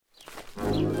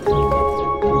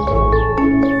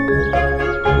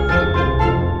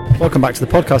Welcome back to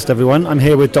the podcast, everyone. I'm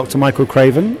here with Dr. Michael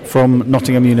Craven from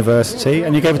Nottingham University,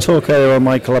 and you gave a talk earlier on,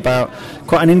 Michael, about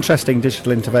quite an interesting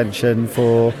digital intervention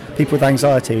for people with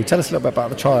anxiety. Tell us a little bit about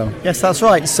the trial. Yes, that's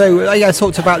right. So I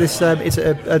talked about this. It's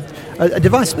a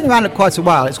device that's been around quite a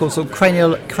while. It's called sort of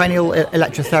cranial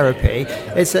electrotherapy.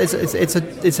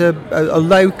 It's a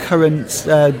low current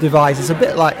device. It's a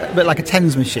bit like a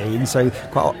TENS machine,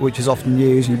 which is often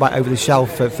used and you buy over the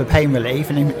shelf for pain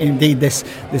relief. And indeed, this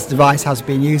device has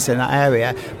been used in that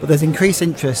area. But there's increased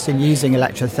interest in using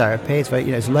electrotherapy. It's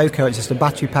very, it's low current. It's just a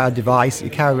battery powered device that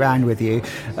you carry around with you,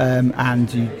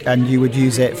 and you would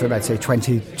use it for about say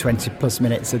 20 plus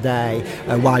minutes a day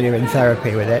while you're in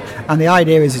therapy with it. And the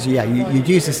idea is you'd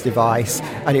use this device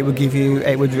and it would give you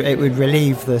it would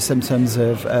relieve the symptoms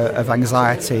of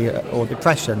anxiety or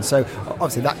depression. So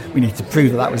obviously that we need to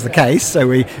prove that was the case. So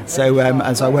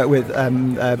I work with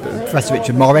Professor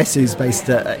Richard Morris, who's based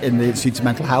in the Institute of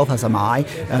Mental Health, as am I,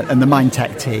 and the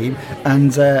Mindtech team,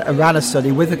 and ran a study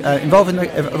involving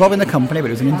the company, but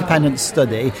it was an independent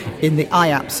study in the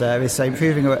IAP service, so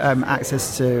improving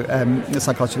access to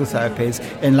psychological therapies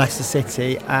in Leicester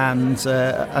City and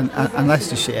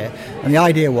Leicestershire. And the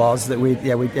idea was that we'd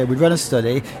run a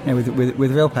study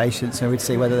with real patients, and we'd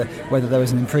see whether there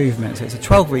was an improvement. So it's a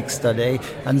 12-week study,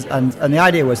 and the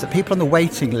idea was that people on the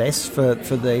waiting list for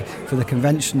the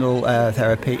conventional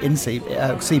therapy in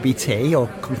CBT or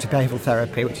cognitive behavioural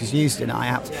therapy, which is used in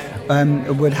IAPT,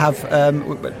 would have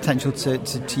potential to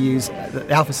use the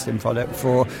AlphaStim product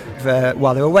for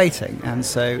while they were waiting. And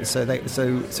so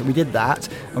we did that,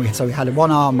 and we had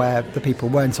one arm where the people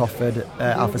weren't offered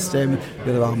AlphaStim,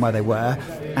 the other arm where they were,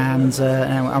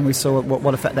 and we saw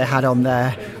what effect they had on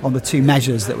the two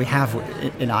measures that we have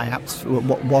in IAPT.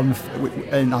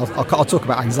 And I'll talk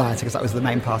about anxiety because that was the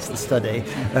main part of the study.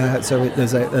 So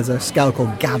there's a scale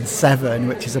called GAD-7,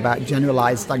 which is about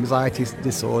generalised anxiety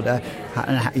disorder,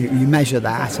 and you measure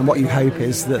that, and what you hope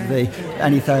is that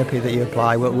any therapy that you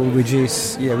apply will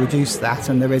reduce that,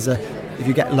 and if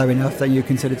you get low enough, then you're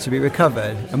considered to be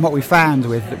recovered. And what we found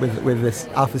with this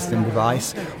AlphaStim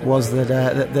device was that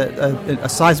a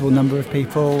sizable number of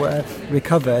people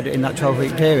recovered in that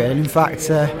 12-week period. In fact,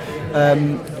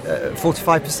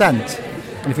 45%.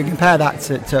 And if we compare that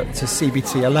to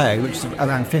CBT alone, which is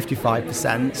around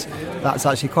 55%, that's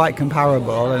actually quite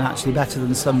comparable and actually better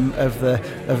than some of the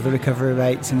recovery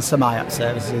rates in some IAP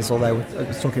services, although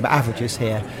we're talking about averages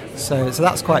here. So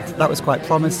that was quite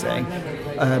promising.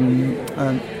 The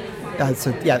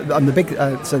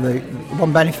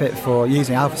one benefit for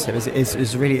using AlphaStim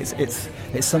is really it's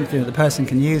something that the person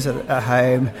can use at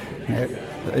home.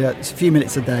 It's a few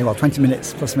minutes a day, 20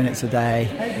 minutes plus minutes a day,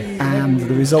 and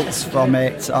the results from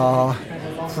it are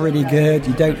pretty good.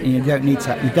 You don't need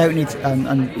to, and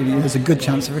there's a good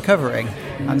chance of recovering.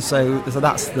 And so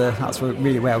that's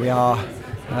really where we are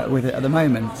with it at the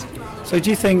moment. So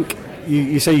do you think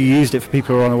you say you used it for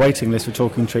people who are on a waiting list for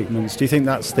talking treatments? Do you think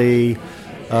that's the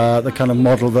kind of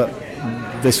model that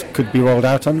this could be rolled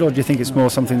out under, or do you think it's more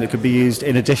something that could be used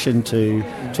in addition to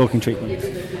talking treatments?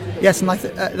 Yes, and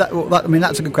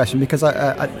that's a good question, because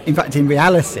in fact, in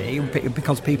reality,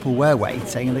 because people were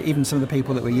waiting, and even some of the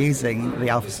people that were using the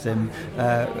AlphaStim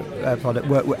product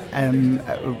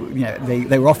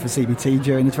they were offered CBT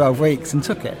during the 12 weeks and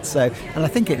took it. So, and I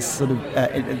think it's sort of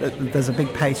there's a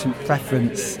big patient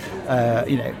preference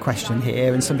question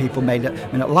here, and some people may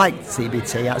not like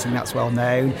CBT. I think that's well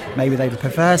known. Maybe they'd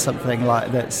prefer something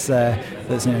like that's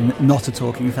not a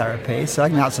talking therapy. So I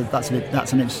think that's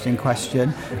an interesting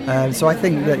question. So I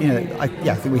think that I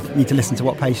think we need to listen to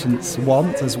what patients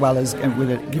want, as well as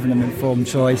giving them informed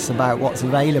choice about what's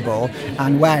available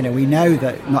and when. And we know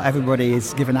that not everybody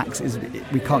is given access.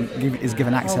 Is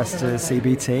given access to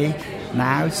CBT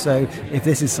now. So if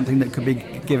this is something that could be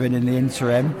given in the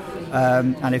interim,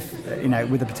 and if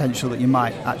with the potential that you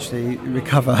might actually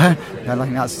recover, I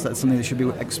think that's something that should be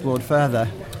explored further.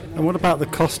 And what about the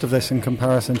cost of this in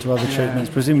comparison to other treatments?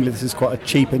 Presumably this is quite a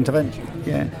cheap intervention.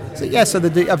 So it's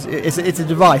a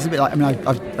device. A bit like,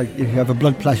 if you have a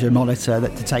blood pressure monitor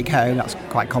to take home, that's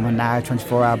quite common now,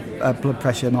 24-hour blood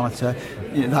pressure monitor.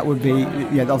 That would be,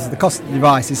 obviously the cost of the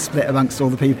device is split amongst all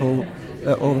the people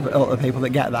that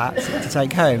get that to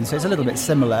take home. So it's a little bit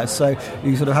similar. So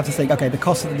you sort of have to think, okay, the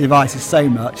cost of the device is so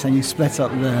much, then you split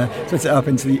it up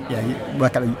into you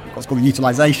work out what's called the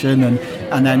utilisation,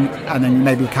 and then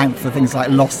maybe account for things like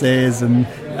losses and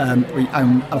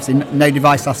obviously no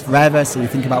device lasts forever. So you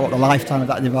think about what the lifetime of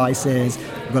that device is.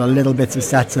 We've got a little bit of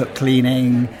setup,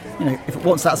 cleaning.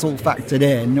 Once that's all factored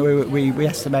in, we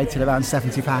estimated around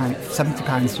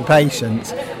 £70 per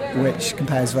patient, which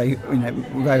compares very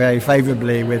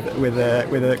favourably with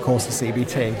a course of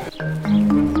CBT.